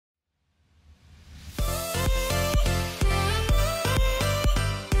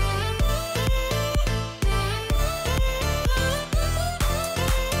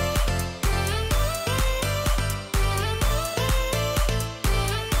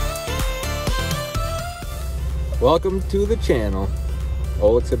Welcome to the channel,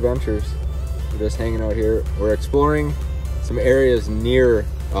 Oleg's Adventures. We're just hanging out here. We're exploring some areas near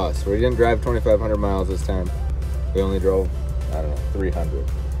us. We didn't drive 2,500 miles this time. We only drove, I don't know, 300.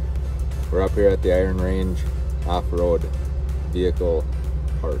 We're up here at the Iron Range Off-Road Vehicle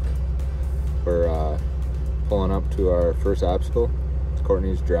Park. We're pulling up to our first obstacle.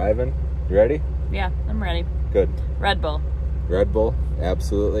 Courtney's driving. You ready? Yeah, I'm ready. Good. Red Bull. Red Bull,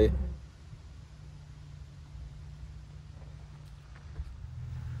 absolutely.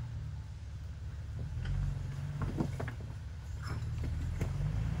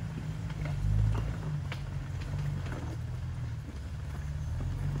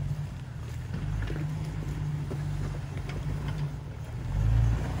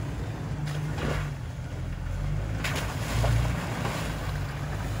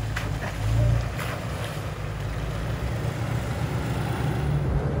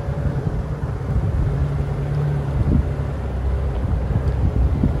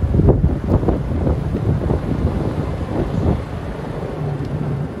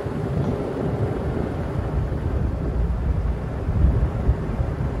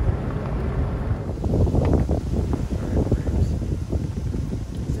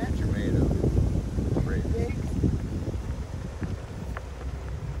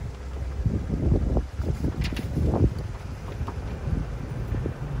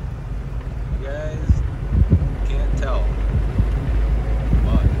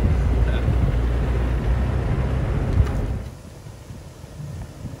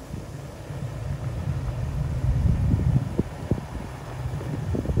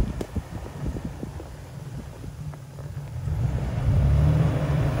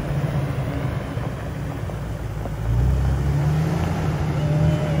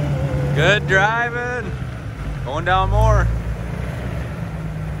 Good driving. Going down more.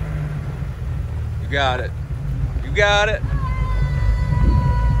 You got it. You got it.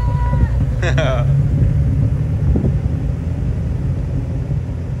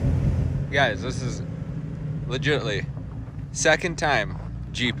 Guys, this is legitimately second time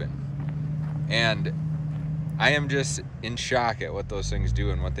Jeeping. And I am just in shock at what those things do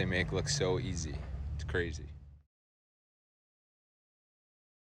and what they make look so easy. It's crazy.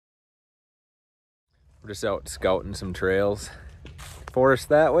 We're just out scouting some trails. Forest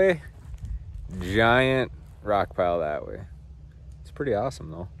that way, giant rock pile that way. It's pretty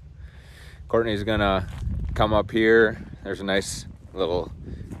awesome though. Courtney's gonna come up here. There's a nice little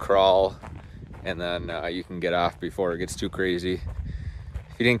crawl, and then you can get off before it gets too crazy.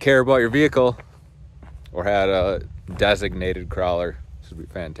 If you didn't care about your vehicle or had a designated crawler, this would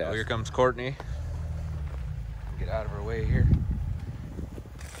be fantastic. Oh, here comes Courtney. Get out of her way here.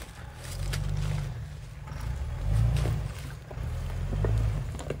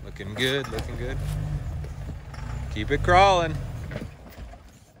 Looking good, looking good. Keep it crawling.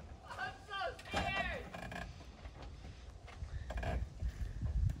 I'm so scared.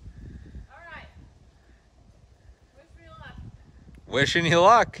 All right. Wish me luck. Wishing you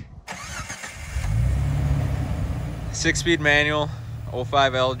luck. 6-speed manual,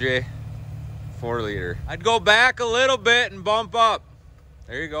 05 LJ, 4-liter. I'd go back a little bit and bump up.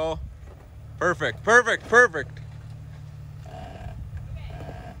 There you go. Perfect, perfect, perfect.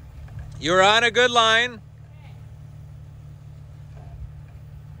 You're on a good line.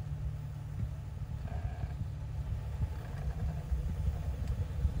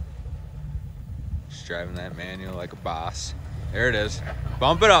 Just driving that manual like a boss. There it is.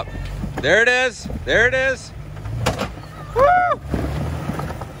 Bump it up. There it is. There it is. Woo!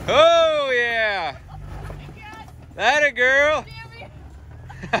 Oh, yeah. That a girl.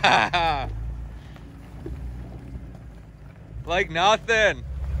 Like nothing.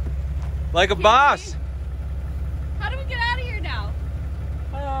 Like a boss. How do we get out of here now?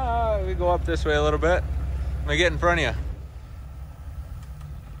 We go up this way a little bit. Let me get in front of you.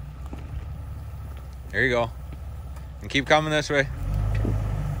 There you go. And keep coming this way.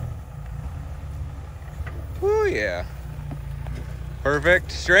 Woo, yeah.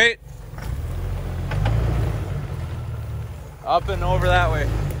 Perfect. Straight. Up and over that way.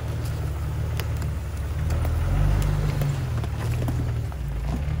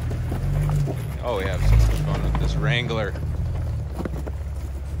 Oh, we have so much fun with this Wrangler.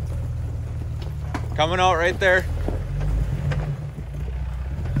 Coming out right there.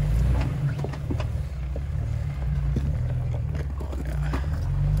 Oh, yeah.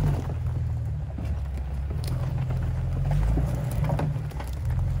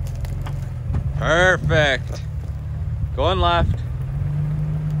 Perfect. Going left.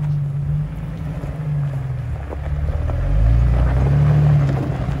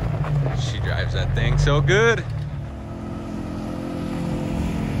 She drives that thing so good.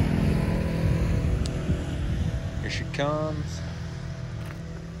 it comes.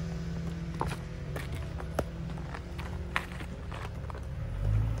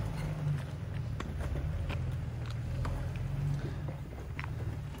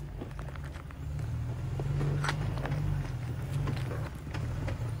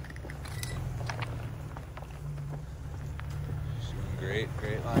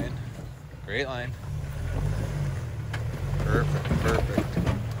 Great line. Great line. Perfect, perfect.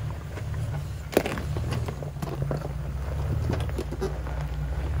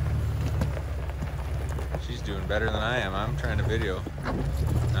 She's doing better than I am. I'm trying to video.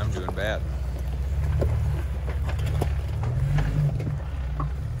 I'm doing bad.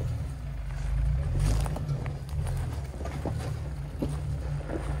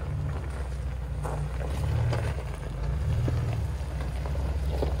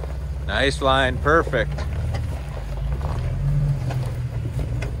 Nice line, perfect.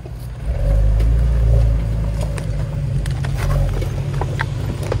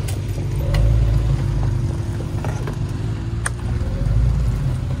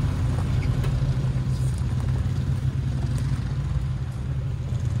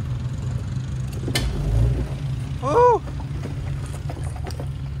 Woo!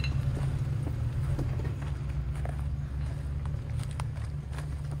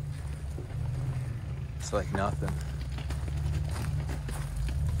 It's like nothing.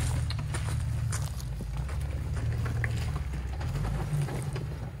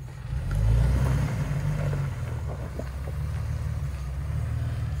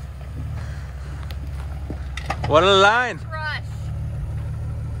 What a line! Crush.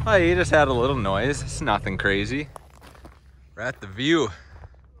 Oh, you just had a little noise. It's nothing crazy. We're at the view.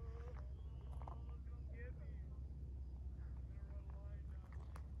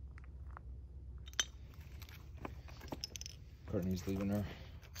 Courtney's leaving her. What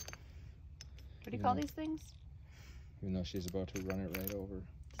do you call these things? Even though she's about to run it right over.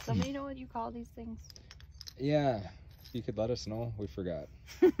 Does somebody know what you call these things? Yeah, you could let us know. We forgot.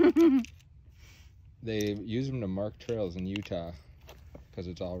 They use them to mark trails in Utah because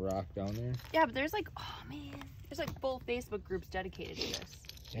it's all rock down there. Yeah, but there's like, oh man, there's like full Facebook groups dedicated to this.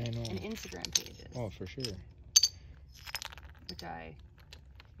 Yeah, I know. And Instagram pages. Oh, for sure. Which I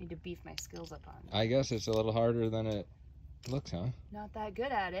need to beef my skills up on. I guess it's a little harder than it looks, huh? Not that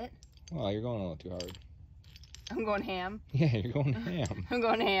good at it. Well, you're going a little too hard. I'm going ham. Yeah, you're going ham. I'm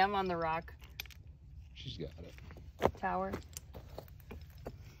going ham on the rock She's got it. tower.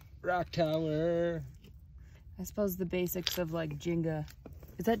 Rock tower. I suppose the basics of like Jenga.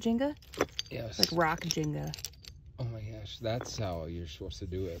 Is that Jenga? Yes. Like rock Jenga. Oh my gosh, that's how you're supposed to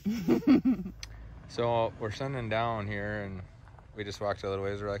do it. So we're sending down here and we just walked a little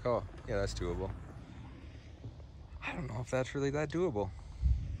ways. We're like, oh, yeah, that's doable. I don't know if that's really that doable.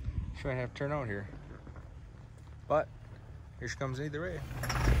 She might have to turn out here. But here she comes either way.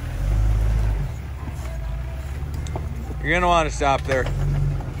 You're gonna want to stop there.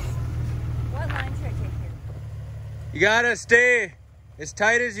 What line should I take here? You gotta stay as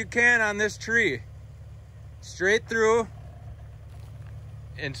tight as you can on this tree. Straight through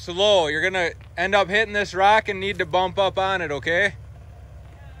and slow. You're gonna end up hitting this rock and need to bump up on it, okay?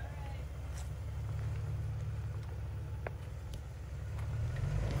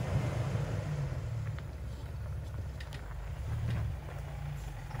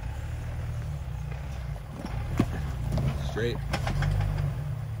 Straight.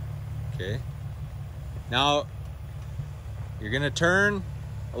 Okay. Now, you're gonna turn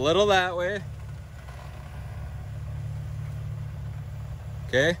a little that way.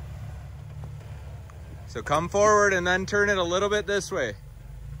 Okay? So come forward and then turn it a little bit this way.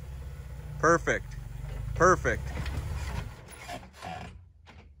 Perfect. Perfect.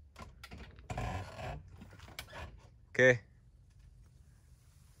 Okay.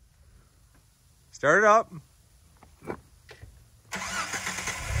 Start it up.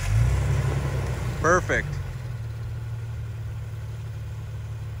 Perfect.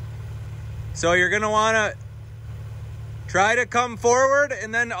 So you're gonna wanna try to come forward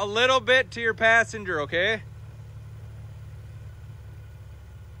and then a little bit to your passenger, okay?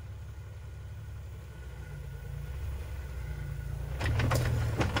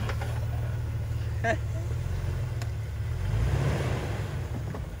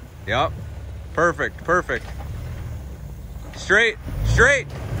 Yep. Perfect, perfect. Straight, straight.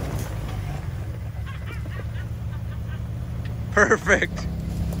 Perfect.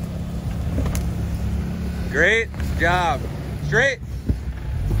 Great job. Straight.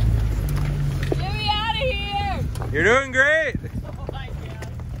 Get me out of here! You're doing great. Oh my god.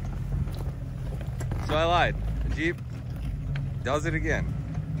 So I lied. The Jeep does it again.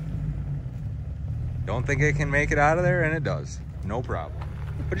 Don't think it can make it out of there, and it does. No problem.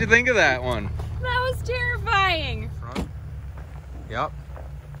 What'd you think of that one? That was terrifying. Front. Yep.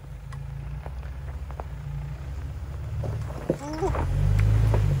 Ooh.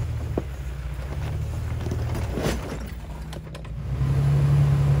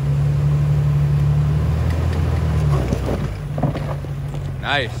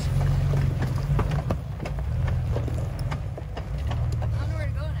 Nice. I don't know where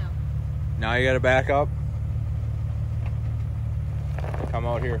to go now. Now you gotta back up. Come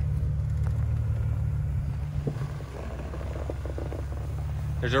out here.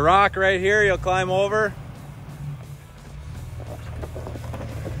 There's a rock right here you'll climb over.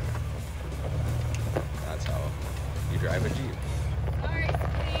 That's how you drive a Jeep. Sorry,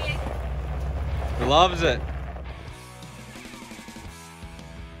 sweetie. He loves it.